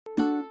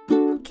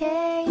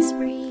case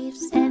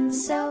briefs, and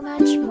so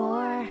much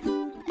more.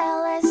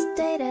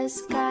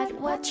 LSData's got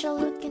what you're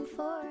looking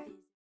for.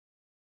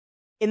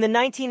 In the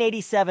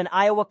 1987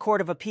 Iowa Court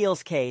of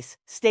Appeals case,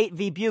 State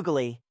v.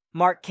 Bugely,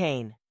 Mark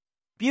Kane.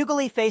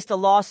 Bugely faced a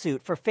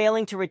lawsuit for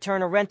failing to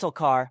return a rental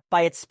car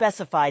by its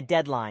specified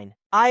deadline.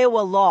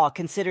 Iowa law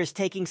considers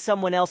taking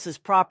someone else's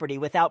property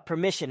without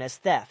permission as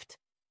theft.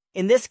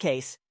 In this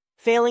case,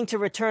 failing to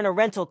return a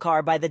rental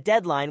car by the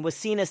deadline was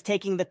seen as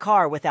taking the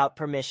car without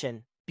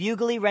permission.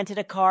 Bugely rented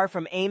a car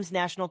from Ames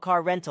National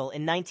Car Rental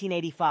in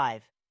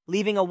 1985,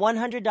 leaving a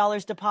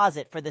 $100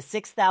 deposit for the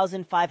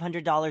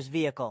 $6,500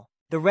 vehicle.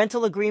 The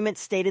rental agreement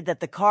stated that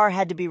the car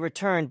had to be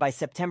returned by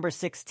September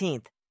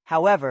 16th.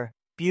 However,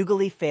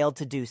 Bugely failed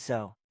to do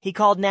so. He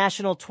called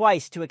National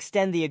twice to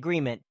extend the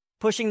agreement,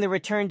 pushing the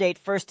return date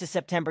first to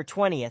September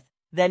 20th,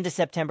 then to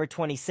September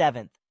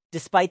 27th.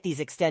 Despite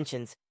these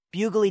extensions,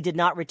 Bugely did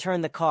not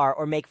return the car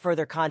or make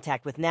further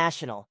contact with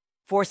National,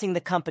 forcing the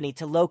company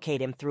to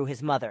locate him through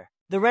his mother.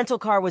 The rental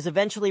car was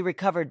eventually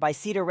recovered by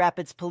Cedar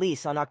Rapids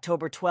police on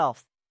October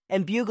 12th,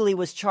 and Bugely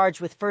was charged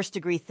with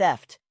first-degree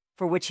theft,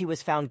 for which he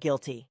was found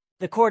guilty.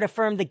 The court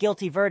affirmed the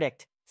guilty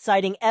verdict,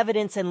 citing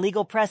evidence and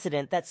legal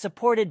precedent that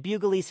supported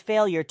Bugely's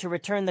failure to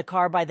return the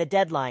car by the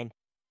deadline,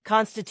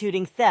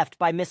 constituting theft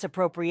by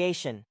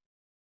misappropriation.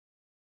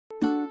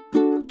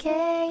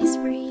 Case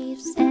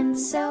briefs, and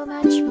so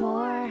much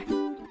more.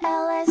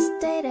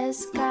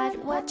 LSData's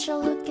got what you're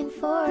looking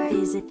for.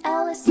 Visit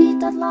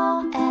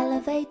lsd.law,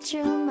 elevate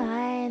your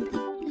mind.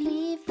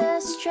 Leave the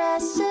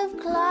stress of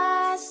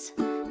class.